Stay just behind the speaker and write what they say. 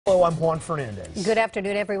Hello, I'm Juan Fernandez. Good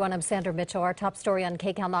afternoon, everyone. I'm Sandra Mitchell. Our top story on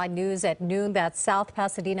KCAL 9 News at noon: that South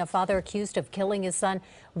Pasadena father accused of killing his son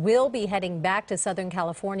will be heading back to Southern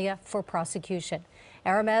California for prosecution.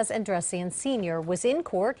 Arames Andresian Sr. was in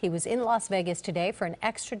court. He was in Las Vegas today for an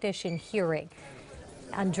extradition hearing.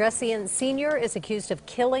 Andresian Sr. is accused of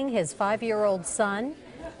killing his 5-year-old son.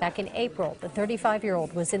 Back in April, the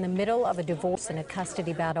 35-year-old was in the middle of a divorce and a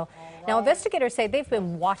custody battle. Now, investigators say they've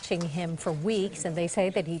been watching him for weeks, and they say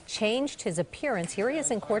that he changed his appearance. Here he is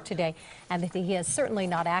in court today, and that he has certainly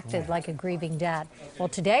not acted like a grieving dad. Well,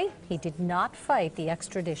 today, he did not fight the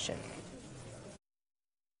extradition.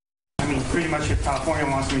 I mean, pretty much if California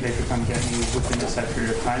wants me, they could come get me within a set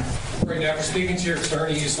period of time. Right now, after speaking to your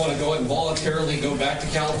attorney, you just want to go ahead and voluntarily go back to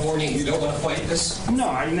California. You don't want to fight this? No,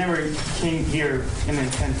 I never came here in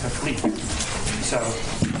intent to flee. So,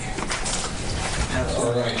 that's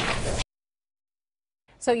all right.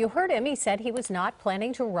 So you heard him. He said he was not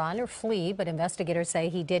planning to run or flee, but investigators say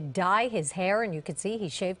he did dye his hair, and you could see he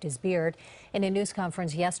shaved his beard. In a news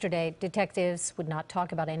conference yesterday, detectives would not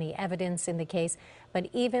talk about any evidence in the case, but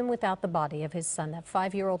even without the body of his son, that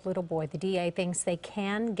 5-year-old little boy, the DA thinks they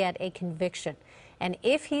can get a conviction. And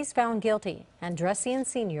if he's found guilty, Andresian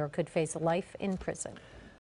Sr. could face life in prison.